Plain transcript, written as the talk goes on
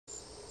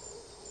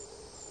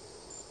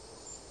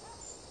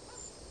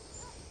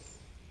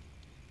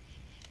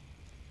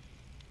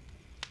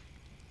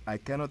I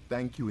cannot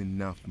thank you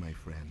enough, my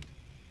friend.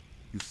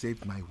 You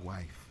saved my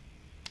wife,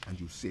 and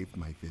you saved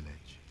my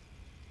village.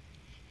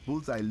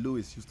 Bullseye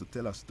Lewis used to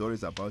tell us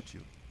stories about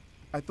you.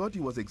 I thought he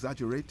was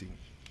exaggerating,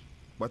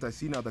 but I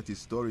see now that his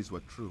stories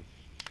were true.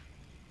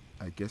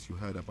 I guess you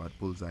heard about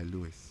Bullseye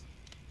Lewis.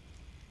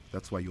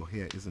 That's why you're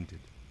here, isn't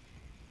it?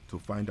 To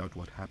find out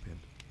what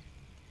happened.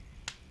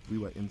 We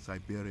were in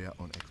Siberia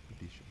on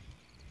expedition.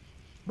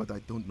 But I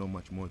don't know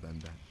much more than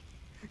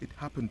that. It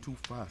happened too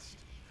fast.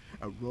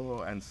 A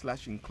roar and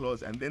slashing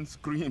claws and then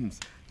screams.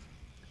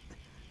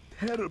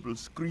 Terrible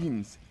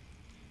screams.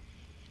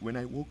 When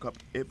I woke up,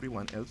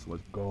 everyone else was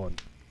gone,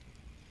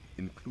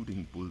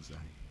 including Bullseye.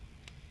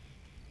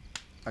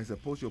 I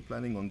suppose you're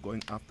planning on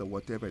going after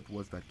whatever it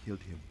was that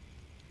killed him.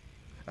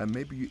 And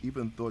maybe you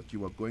even thought you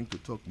were going to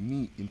talk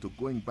me into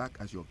going back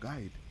as your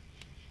guide.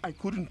 I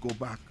couldn't go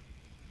back,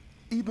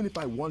 even if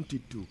I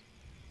wanted to,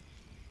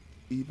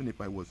 even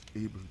if I was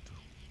able to.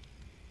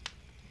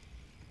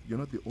 You're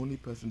not the only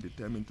person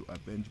determined to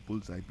avenge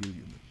Bullseye Bill,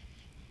 you know.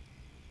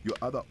 Your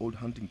other old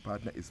hunting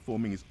partner is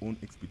forming his own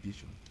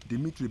expedition.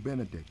 Dimitri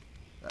Benedek.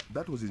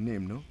 That was his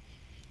name, no?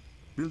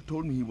 Bill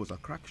told me he was a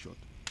crack shot,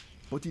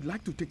 but he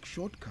liked to take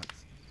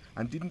shortcuts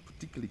and didn't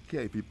particularly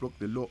care if he broke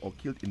the law or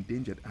killed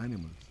endangered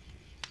animals.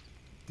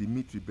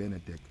 Dimitri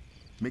Benedek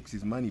makes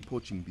his money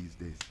poaching these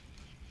days.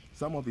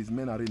 Some of his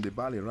men are in the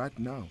valley right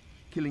now,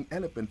 killing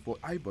elephant for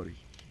ivory.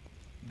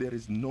 There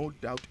is no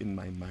doubt in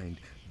my mind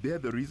they're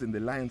the reason the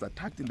lions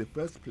attacked in the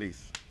first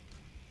place.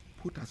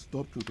 Put a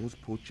stop to those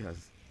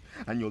poachers,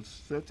 and you'll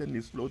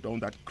certainly slow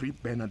down that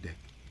creep Benedek.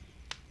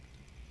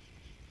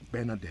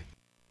 Benedek.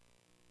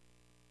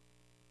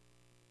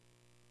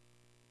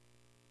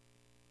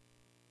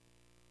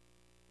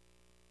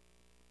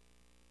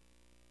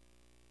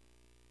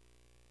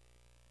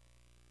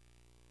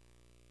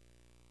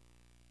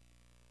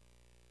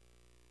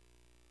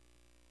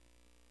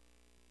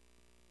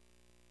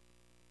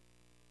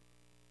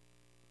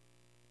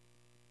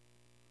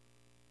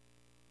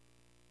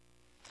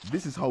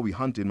 This is how we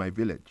hunt in my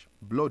village.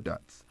 Blow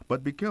darts.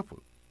 But be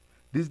careful.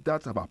 These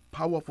darts have a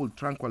powerful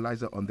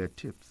tranquilizer on their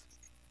tips.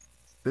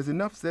 There's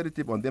enough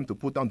sedative on them to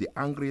put down the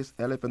angriest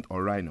elephant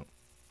or rhino.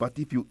 But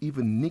if you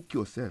even nick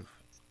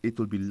yourself, it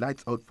will be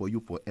lights out for you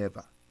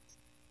forever.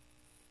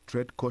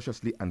 Tread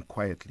cautiously and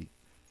quietly.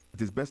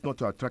 It is best not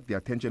to attract the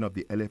attention of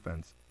the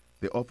elephants.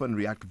 They often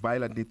react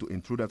violently to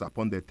intruders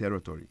upon their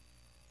territory.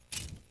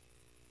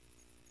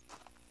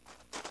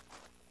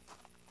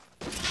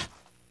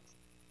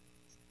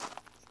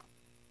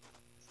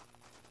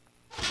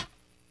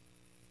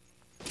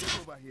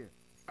 Here.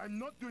 I'm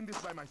not doing this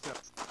by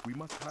myself. We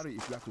must hurry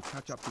if we have to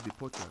catch up to the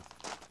poachers.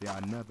 They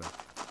are nervous.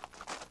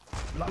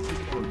 Blast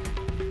it all.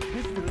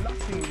 This is the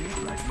last thing we need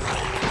right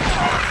now.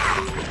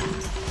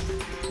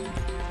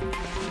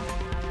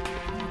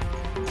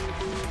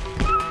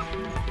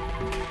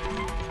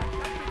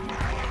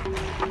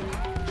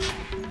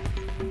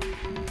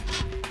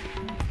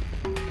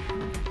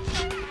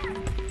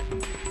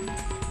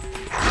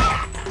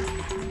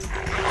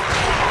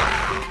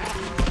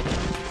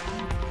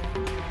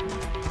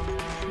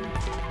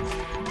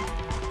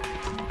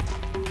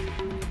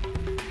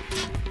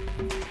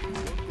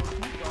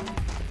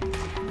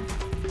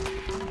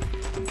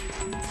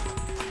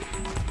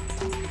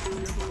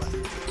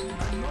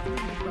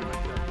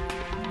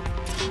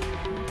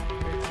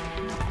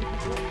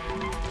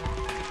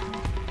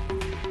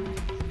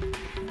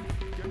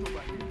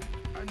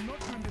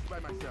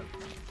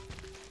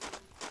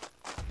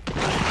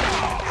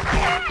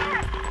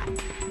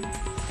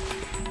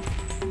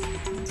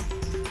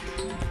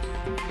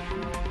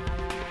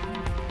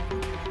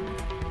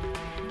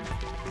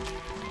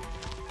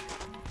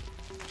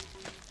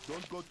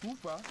 Don't go too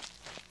far.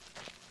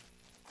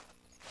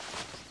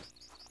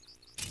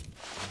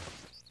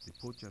 The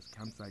poacher's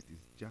campsite is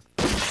just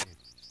ahead.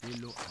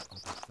 Stay low and out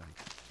of sight.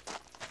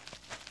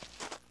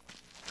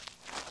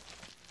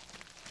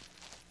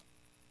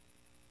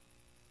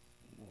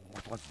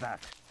 What was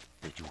that?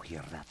 Did you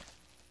hear that?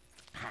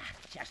 Ah,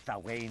 just the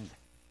wind.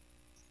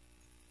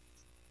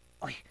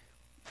 Oi,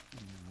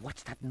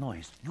 what's that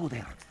noise? You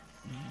there.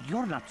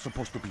 You're not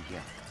supposed to be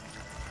here.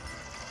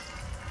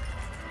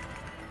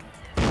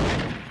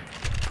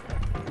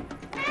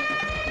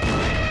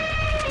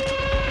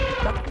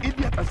 That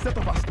idiot has set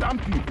off a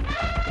stampede.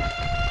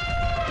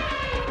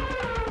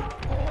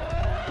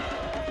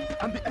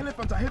 And the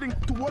elephants are heading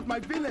toward my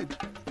village.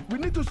 We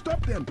need to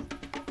stop them.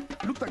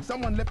 Looks like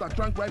someone left a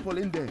trunk rifle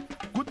in there.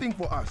 Good thing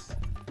for us.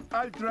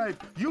 I'll drive.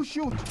 You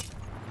shoot.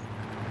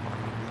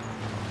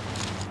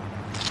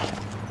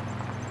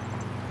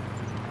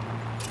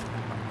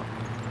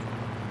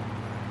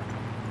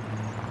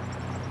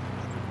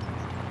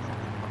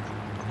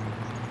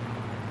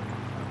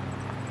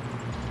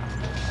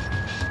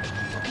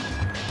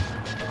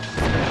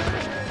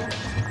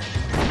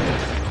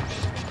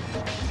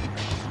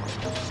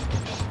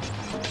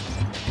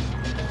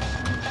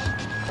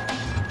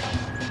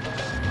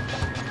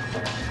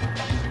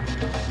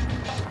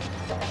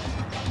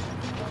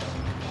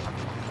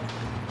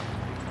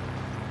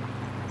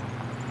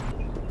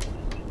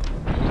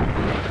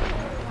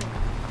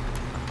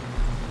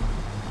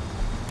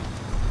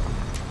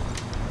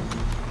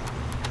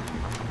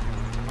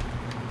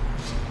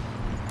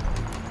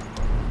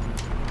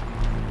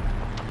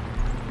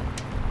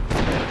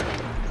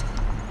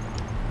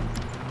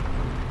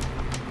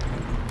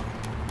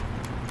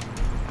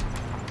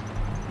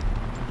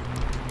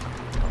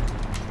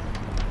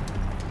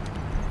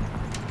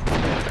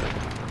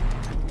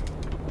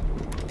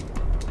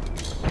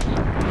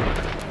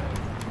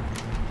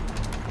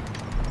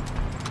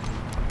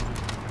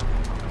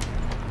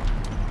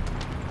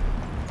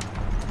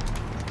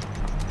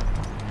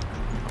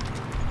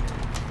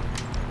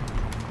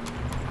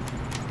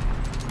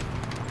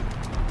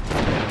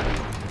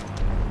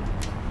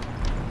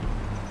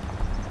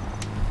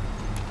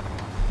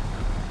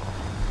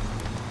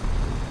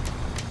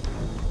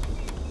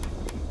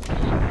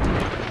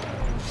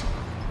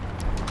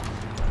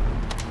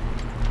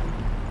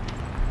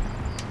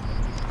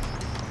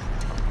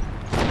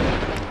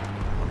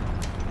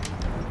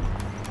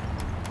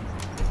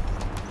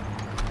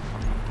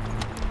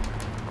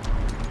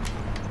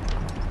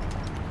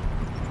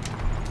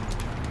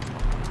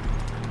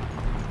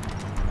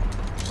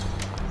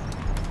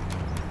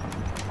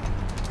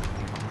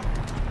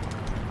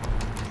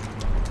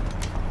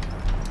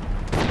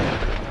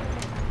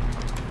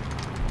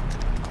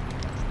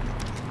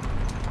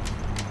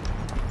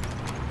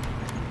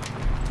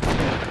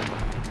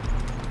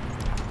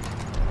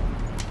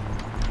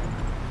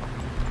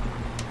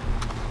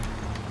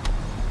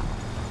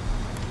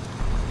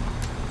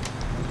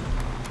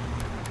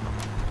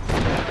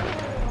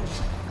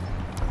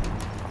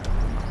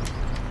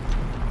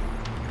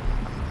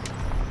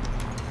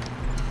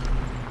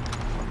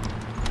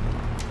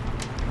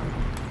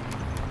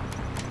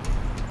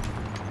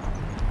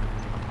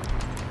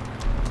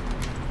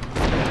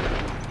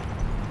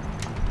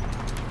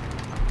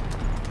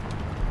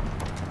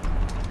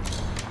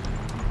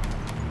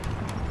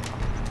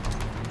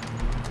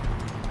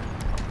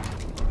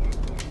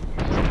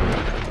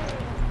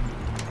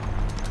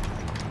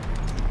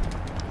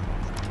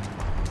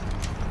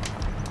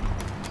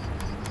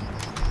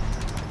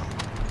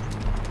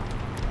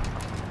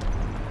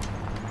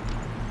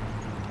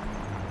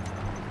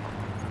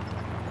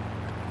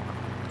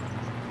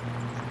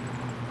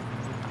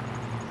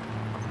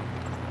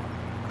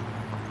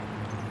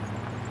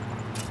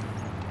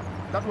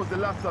 That was the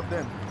last of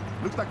them.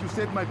 Looks like you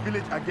saved my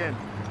village again.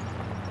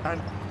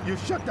 And you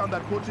shut down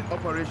that poaching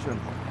operation.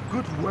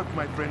 Good work,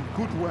 my friend.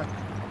 Good work.